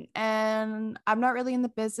 And I'm not really in the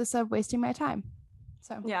business of wasting my time.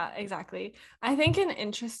 So yeah, exactly. I think an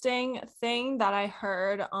interesting thing that I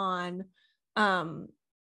heard on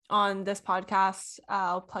this podcast,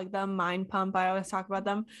 I'll plug them, Mind Pump, I always talk about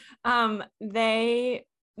them. They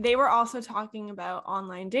were also talking about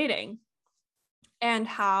online dating and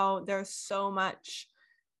how there's so much,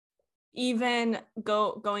 even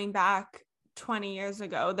going back 20 years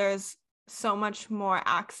ago, there's so much more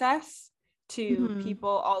access to people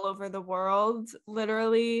all over the world,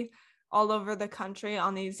 literally all over the country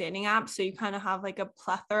on these dating apps. So you kind of have like a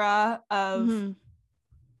plethora of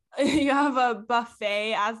you have a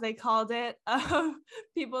buffet, as they called it, of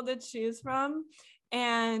people to choose from.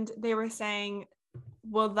 And they were saying,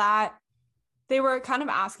 they were kind of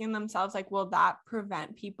asking themselves, like, will that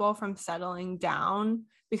prevent people from settling down?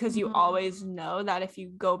 Because you always know that if you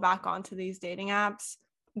go back onto these dating apps,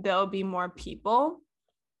 there'll be more people.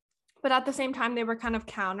 But at the same time, they were kind of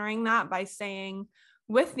countering that by saying,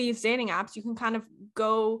 with these dating apps, you can kind of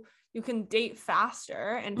you can date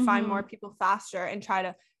faster and find more people faster and try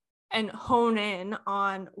to and hone in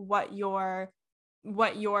on what your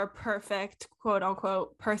perfect quote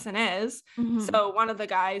unquote person is. So one of the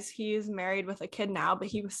guys, he's married with a kid now, but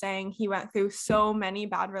he was saying he went through so many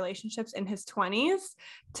bad relationships in his 20s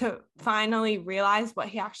to finally realize what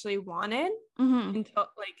he actually wanted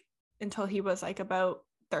until he was like about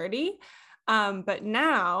 30. But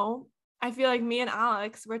now I feel like me and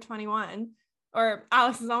Alex, we're 21, or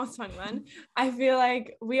Alex is almost 21. I feel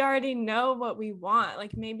like we already know what we want,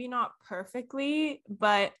 like maybe not perfectly,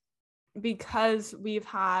 but because we've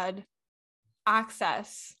had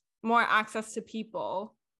more access to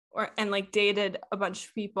people, and like dated a bunch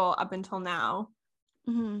of people up until now.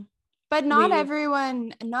 But not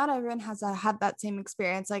everyone has had that same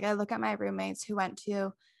experience. Like I look at my roommates who went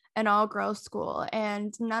to an all girls school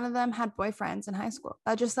and none of them had boyfriends in high school.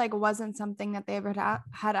 That just like wasn't something that they ever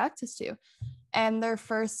had access to. And their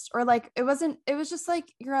first, or like it was just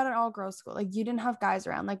like you're at an all girls school. Like you didn't have guys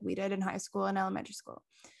around like we did in high school and elementary school.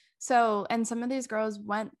 So, and some of these girls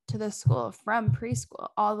went to this school from preschool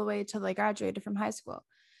all the way till they graduated from high school.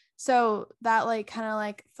 So that like kind of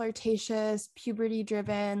like flirtatious, puberty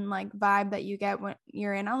driven like vibe that you get when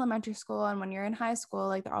you're in elementary school and when you're in high school,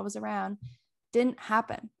 like they're always around, didn't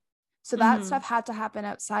happen. So that stuff had to happen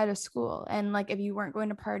outside of school. And like if you weren't going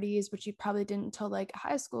to parties, which you probably didn't until like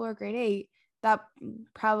high school or grade 8, that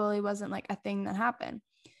probably wasn't like a thing that happened.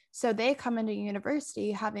 So they come into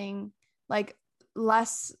university having like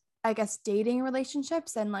less, I guess, dating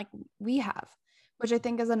relationships than like we have, which I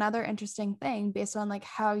think is another interesting thing based on like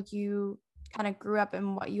how you kind of grew up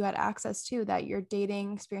and what you had access to, that your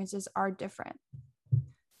dating experiences are different.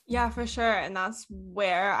 Yeah, for sure. And that's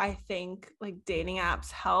where I think like dating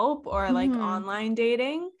apps help, or like online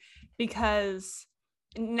dating, because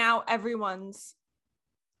now everyone's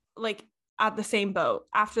like at the same boat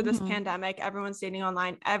after this pandemic. Everyone's dating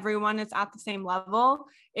online. Everyone is at the same level.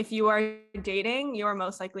 If you are dating, you are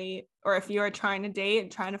most likely, or if you are trying to date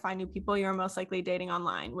and trying to find new people, you're most likely dating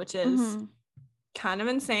online, which is kind of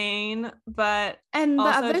insane, but and the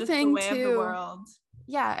also other just thing the way too, of the world.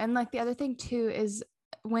 Yeah. And like the other thing too is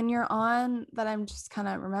when you're on, that I'm just kind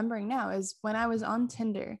of remembering now, is when I was on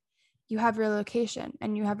Tinder, you have your location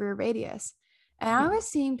and you have your radius. And I was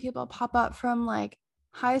seeing people pop up from like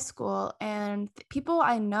high school and people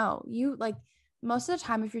I know. You like most of the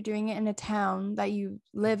time, if you're doing it in a town that you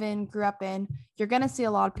live in, grew up in, you're going to see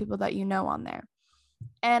a lot of people that you know on there.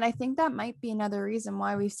 And I think that might be another reason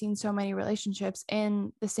why we've seen so many relationships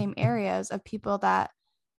in the same areas of people that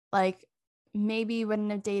like maybe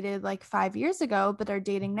wouldn't have dated like 5 years ago, but are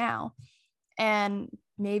dating now. And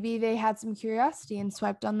maybe they had some curiosity and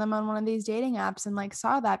swiped on them on one of these dating apps and like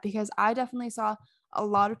saw that, because I definitely saw a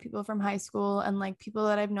lot of people from high school and like people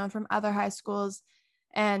that I've known from other high schools,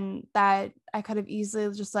 and that I could have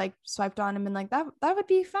easily just like swiped on and been like, that would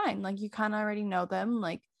be fine. Like you kind of already know them,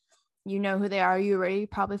 like you know who they are, you already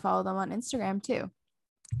probably follow them on Instagram too.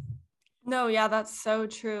 No, yeah, that's so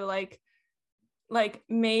true. Like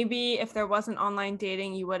maybe if there wasn't online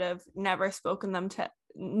dating, you would have never spoken to them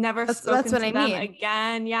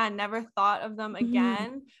again. Yeah, never thought of them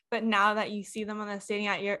again. But now that you see them on this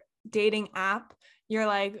dating app, you're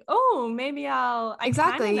like, oh, maybe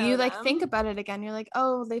exactly. You like them. think about it again. You're like,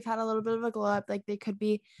 oh, they've had a little bit of a glow up. Like they could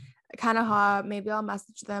be kind of hot. Maybe I'll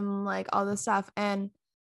message them, like all this stuff. And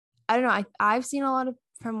I don't know. I've seen a lot of,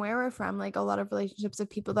 from where we're from, like a lot of relationships of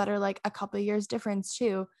people that are like a couple of years difference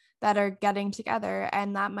too, that are getting together,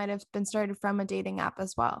 and that might have been started from a dating app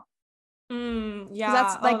as well. Yeah,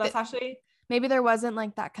 that's like that's actually, maybe there wasn't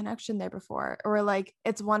like that connection there before, or like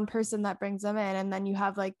it's one person that brings them in, and then you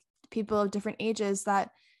have like people of different ages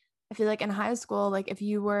that I feel like in high school, like if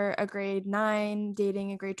you were a grade 9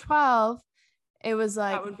 dating a grade 12, it was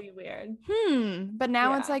like that would be weird. But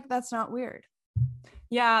now it's like that's not weird.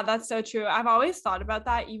 Yeah, that's so true. I've always thought about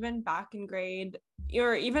that, even back in grade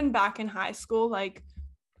or even back in high school. Like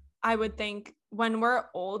I would think when we're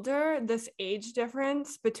older, this age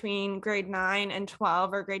difference between grade 9 and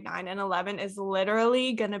 12 or grade 9 and 11 is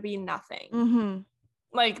literally going to be nothing.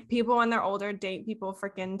 Like people when they're older date people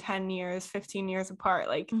freaking 10 years, 15 years apart.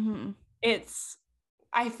 Like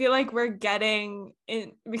I feel like we're getting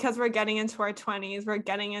in, because we're getting into our 20s, we're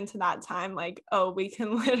getting into that time like, oh, we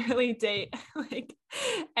can literally date like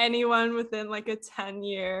anyone within like a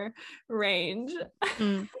 10-year range.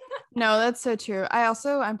 No, that's so true.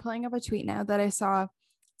 I'm pulling up a tweet now that I saw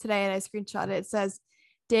today and I screenshot it. It says,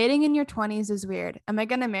 dating in your 20s is weird. Am I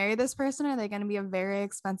going to marry this person? Or are they going to be a very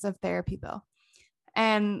expensive therapy bill?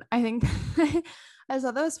 And I think I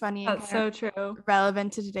thought that was funny. That's so true.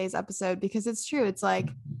 Relevant to today's episode, because it's true. It's like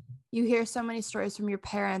you hear so many stories from your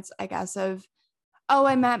parents, I guess, of, oh,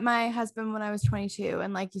 I met my husband when I was 22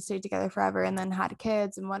 and like you stayed together forever and then had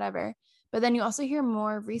kids and whatever. But then you also hear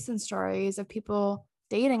more recent stories of people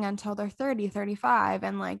dating until they're 30, 35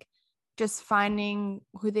 and like just finding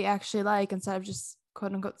who they actually like instead of just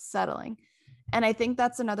quote unquote settling. And I think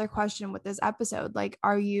that's another question with this episode. Like,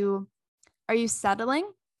 are you settling?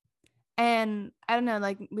 And I don't know,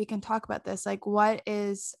 like we can talk about this. Like, what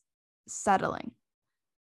is settling?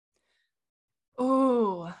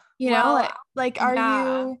 Oh, you know, like are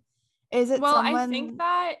you, is it someone? I think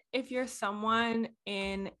that if you're someone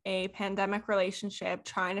in a pandemic relationship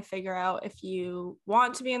trying to figure out if you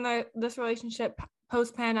want to be in this relationship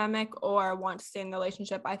post-pandemic or want to stay in the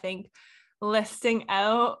relationship, I think listing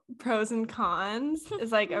out pros and cons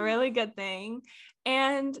is like a really good thing.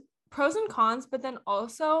 And pros and cons, but then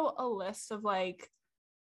also a list of like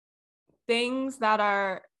things that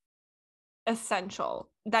are essential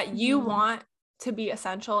that you want to be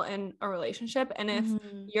essential in a relationship. And if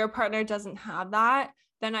your partner doesn't have that,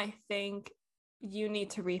 then I think you need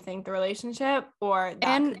to rethink the relationship, or that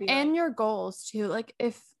and could be and like, your goals too. Like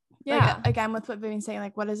if like again with what Vivian's saying,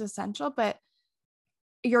 like what is essential, but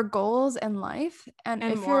your goals in life and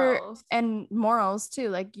if morals. you're and morals too,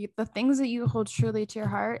 like the things that you hold truly to your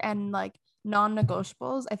heart and like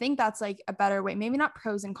non-negotiables. I think that's like a better way, maybe not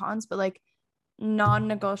pros and cons, but like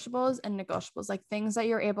non-negotiables and negotiables, like things that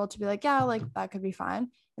you're able to be like, yeah, like that could be fine,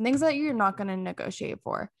 and things that you're not going to negotiate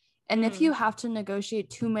for. And if you have to negotiate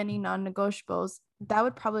too many non-negotiables, that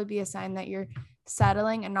would probably be a sign that you're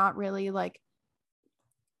settling and not really like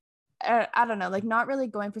I don't know, like not really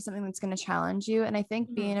going for something that's going to challenge you. And I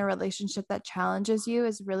think being in a relationship that challenges you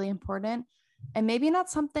is really important. And maybe not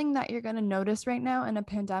something that you're going to notice right now in a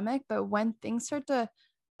pandemic, but when things start to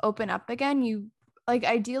open up again, you like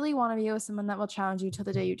ideally want to be with someone that will challenge you till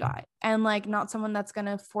the day you die, and like not someone that's going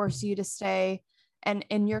to force you to stay and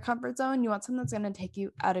in your comfort zone. You want someone that's going to take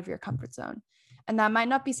you out of your comfort zone. And that might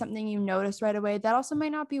not be something you notice right away. That also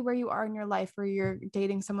might not be where you are in your life, where you're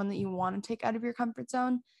dating someone that you want to take out of your comfort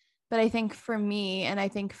zone. But I think for me, and I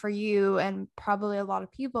think for you, and probably a lot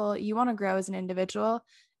of people, you want to grow as an individual,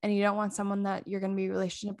 and you don't want someone that you're going to be in a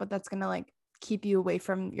relationship with that's going to like keep you away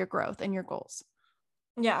from your growth and your goals.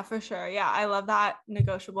 Yeah, for sure. Yeah, I love that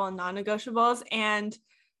negotiable and non-negotiables. And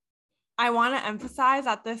I want to emphasize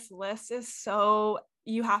that this list is so,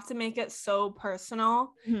 you have to make it so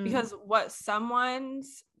personal, because what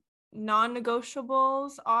someone's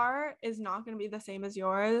non-negotiables are is not going to be the same as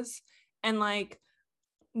yours. And like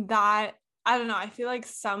that, I don't know, I feel like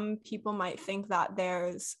some people might think that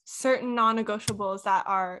there's certain non-negotiables that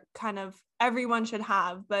are kind of everyone should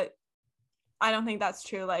have, but I don't think that's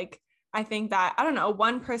true. Like I think that, I don't know,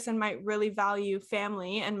 one person might really value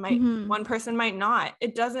family and one person might not.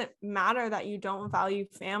 It doesn't matter that you don't value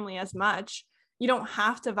family as much. You don't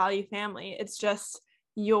have to value family. It's just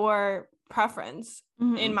your preference,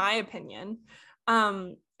 in my opinion.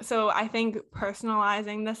 So I think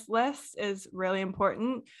personalizing this list is really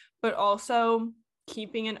important, but also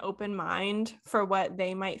keeping an open mind for what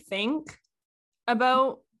they might think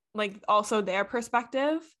about, like also their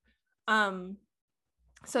perspective.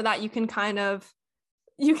 So that you can kind of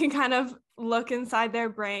look inside their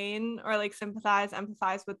brain, or like sympathize,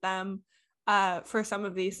 empathize with them for some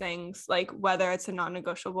of these things, like whether it's a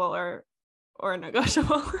non-negotiable or a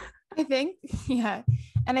negotiable. I think, yeah.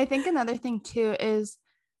 And I think another thing too is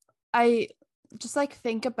I just like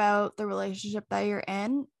think about the relationship that you're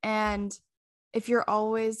in, and if you're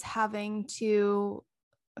always having to,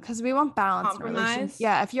 because we want balance in relationships.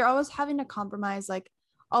 Yeah, if you're always having to compromise, like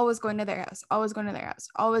always going to their house, always going to their house,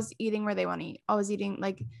 always eating where they want to eat, always eating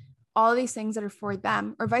like all these things that are for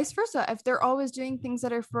them, or vice versa. If they're always doing things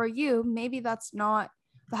that are for you, maybe that's not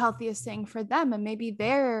the healthiest thing for them. And maybe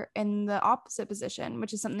they're in the opposite position,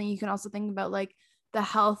 which is something you can also think about. Like the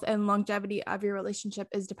health and longevity of your relationship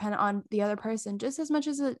is dependent on the other person just as much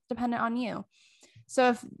as it's dependent on you. So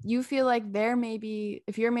if you feel like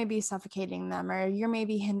if you're maybe suffocating them, or you're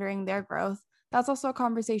maybe hindering their growth, that's also a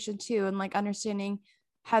conversation too. And like understanding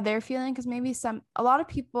how they're feeling, because maybe a lot of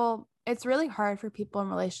people, it's really hard for people in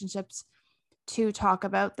relationships to talk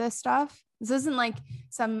about this stuff. This isn't like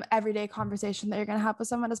some everyday conversation that you're going to have with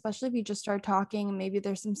someone, especially if you just start talking and maybe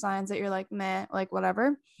there's some signs that you're like, meh, like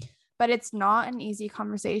whatever. But it's not an easy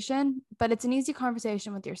conversation, but it's an easy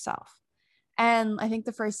conversation with yourself. And I think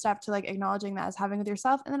the first step to like acknowledging that is having with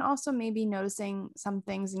yourself, and then also maybe noticing some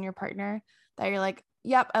things in your partner that you're like,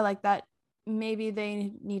 yep, I like that. Maybe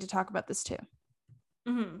they need to talk about this too.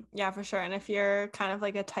 Yeah, for sure. And if you're kind of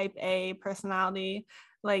like a type A personality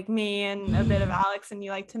like me and a bit of Alex, and you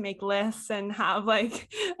like to make lists and have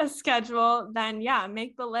like a schedule, then yeah,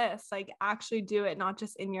 make the list, like actually do it, not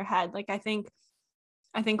just in your head. Like I think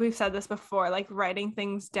we've said this before, like writing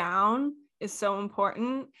things down is so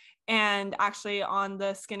important. And actually on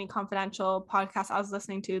the Skinny Confidential podcast I was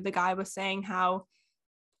listening to, the guy was saying how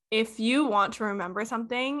if you want to remember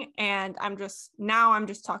something, and I'm just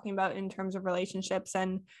talking about in terms of relationships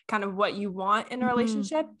and kind of what you want in a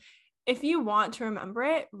relationship, if you want to remember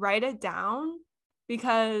it, write it down,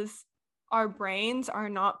 because our brains are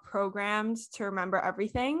not programmed to remember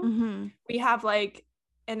everything. We have like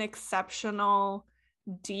an exceptional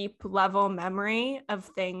deep level memory of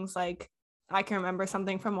things. Like I can remember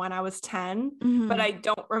something from when I was 10, but I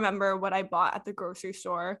don't remember what I bought at the grocery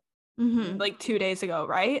store like 2 days ago,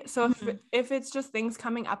 right? So Mhm. if it's just things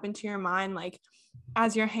coming up into your mind, like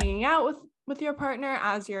as you're hanging out with your partner,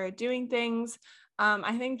 as you're doing things,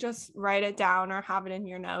 I think just write it down or have it in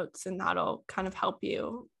your notes, and that'll kind of help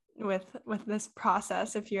you with this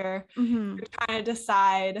process if you're Mhm. trying to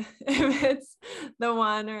decide if it's the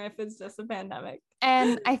one or if it's just a pandemic.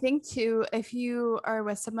 And I think too, if you are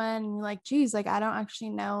with someone and you're like, geez, like I don't actually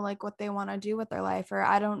know like what they want to do with their life, or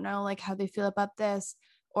I don't know like how they feel about this,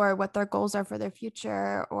 or what their goals are for their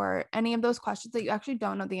future, or any of those questions that you actually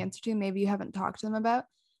don't know the answer to, maybe you haven't talked to them about.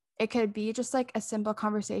 It could be just like a simple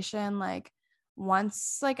conversation, like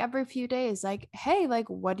once like every few days, like, hey, like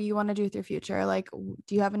what do you want to do with your future? Like,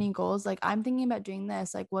 do you have any goals? Like, I'm thinking about doing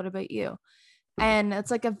this. Like, what about you? And it's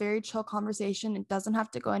like a very chill conversation. It doesn't have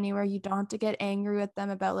to go anywhere. You don't have to get angry with them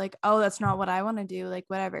about like, oh, that's not what I want to do, like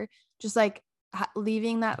whatever. Just like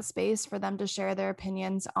leaving that space for them to share their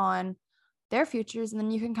opinions on their futures, and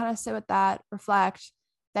then you can kind of sit with that, reflect,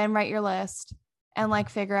 then write your list, and like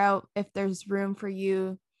figure out if there's room for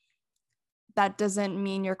you that doesn't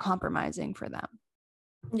mean you're compromising for them.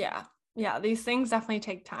 Yeah, these things definitely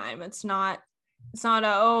take time. It's not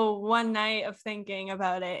a one night of thinking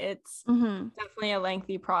about it. It's definitely a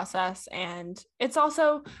lengthy process, and it's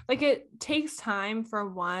also like it takes time for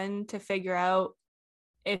one to figure out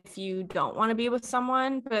if you don't want to be with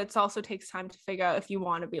someone, but it also takes time to figure out if you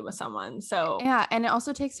want to be with someone. So yeah, and it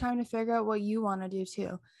also takes time to figure out what you want to do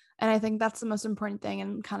too. And I think that's the most important thing,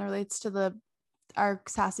 and kind of relates to our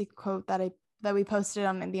sassy quote that we posted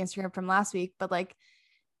on the Instagram from last week. But like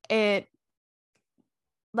it,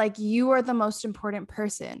 like you are the most important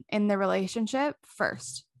person in the relationship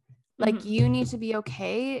first. Like you need to be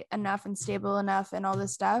okay enough and stable enough and all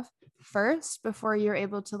this stuff first before you're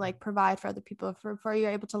able to like provide for other people, before you're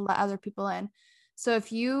able to let other people in. So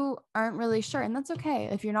if you aren't really sure, and that's okay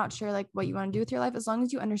if you're not sure like what you want to do with your life, as long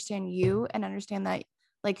as you understand you and understand that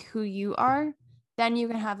like who you are, then you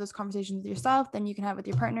can have those conversations with yourself, then you can have with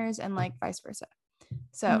your partners, and like vice versa.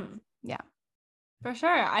 So yeah. For sure.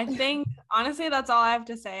 I think honestly that's all I have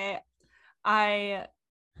to say. I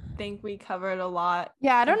think we covered a lot.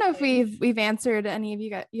 Yeah, I don't know if we've answered any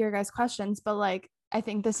of your guys' questions, but like I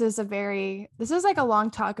think this is like a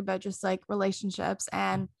long talk about just like relationships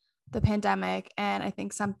and the pandemic, and I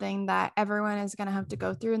think something that everyone is going to have to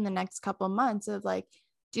go through in the next couple of months of like,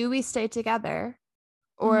 do we stay together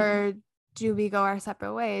or do we go our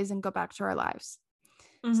separate ways and go back to our lives?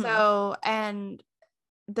 So, and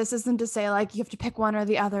this isn't to say like you have to pick one or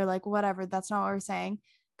the other, like whatever, that's not what we're saying,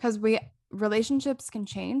 because relationships can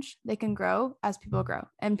change, they can grow as people grow,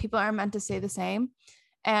 and people aren't meant to stay the same.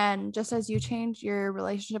 And just as you change, your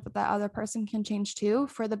relationship with that other person can change too,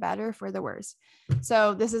 for the better, for the worse.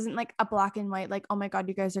 So this isn't like a black and white, like, oh my God,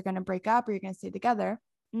 you guys are going to break up or you're going to stay together.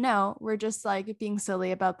 No, we're just like being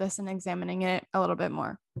silly about this and examining it a little bit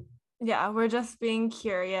more. Yeah, we're just being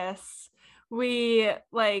curious. We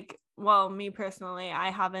like, well, me personally,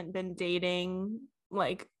 I haven't been dating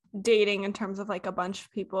in terms of like a bunch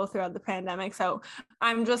of people throughout the pandemic. So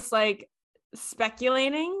I'm just like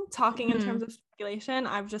speculating, talking in terms of speculation.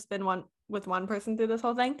 I've just been with one person through this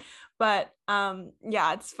whole thing. But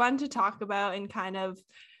yeah, it's fun to talk about and kind of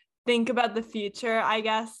think about the future. I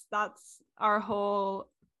guess that's our whole,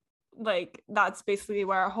 like that's basically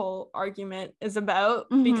where our whole argument is about,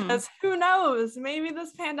 because who knows, maybe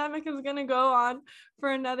this pandemic is going to go on for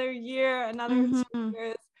another year, another 2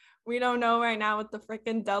 years. We don't know right now with the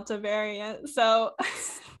freaking Delta variant. So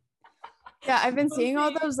yeah, I've been seeing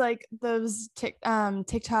all those like those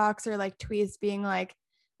TikToks or like tweets being like,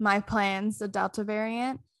 my plans, the Delta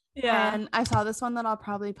variant. Yeah. And I saw this one that I'll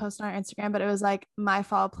probably post on our Instagram, but it was like my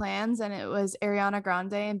fall plans, and it was Ariana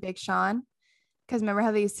Grande and Big Sean. Because remember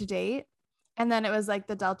how they used to date? And then it was like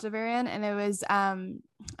the Delta variant, and it was I'm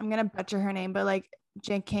gonna butcher her name, but like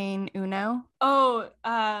Jacqueline Uno. Oh,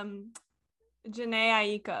 Janae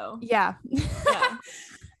Aiko. Yeah.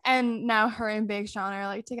 And now her and Big Sean are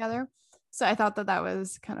like together. So I thought that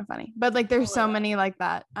was kind of funny. But like there's so many like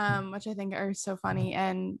that, which I think are so funny.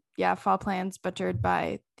 And yeah, fall plans butchered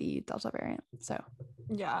by the Delta variant. So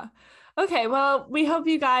yeah. Okay, well, we hope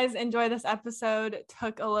you guys enjoy this episode,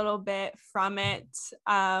 took a little bit from it.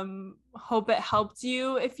 Hope it helped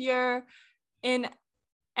you if you're in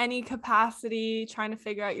any capacity trying to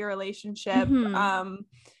figure out your relationship.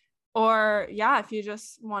 Or yeah, if you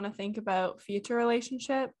just want to think about future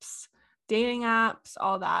relationships, dating apps,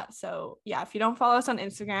 all that. So yeah, if you don't follow us on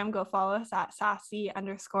Instagram, go follow us at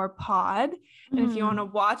sassy_pod. And if you want to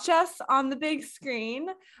watch us on the big screen,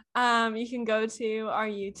 you can go to our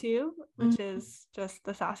YouTube, which is just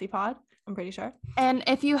the Sassy Pod, I'm pretty sure. And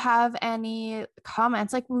if you have any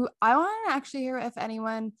comments, like I want to actually hear if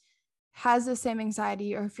anyone has the same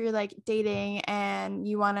anxiety, or if you're like dating and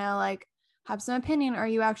you want to like have some opinion, or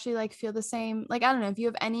you actually like feel the same, like, I don't know, if you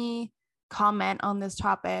have any comment on this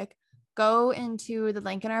topic, go into the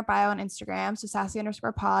link in our bio on Instagram. So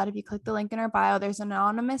sassy_pod. If you click the link in our bio, there's an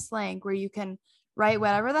anonymous link where you can write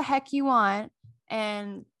whatever the heck you want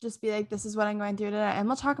and just be like, this is what I'm going through today. And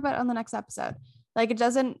we'll talk about it on the next episode. Like, it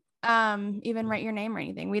doesn't even write your name or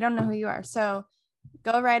anything. We don't know who you are. So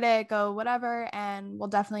go write it, go whatever, and we'll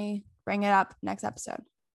definitely bring it up next episode.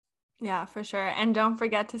 Yeah, for sure. And don't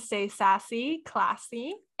forget to stay sassy,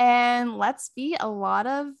 classy, and let's be a lot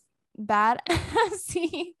of bad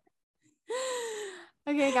sassy.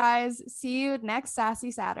 Okay, guys, see you next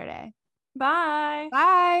Sassy Saturday. Bye.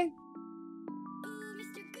 Bye.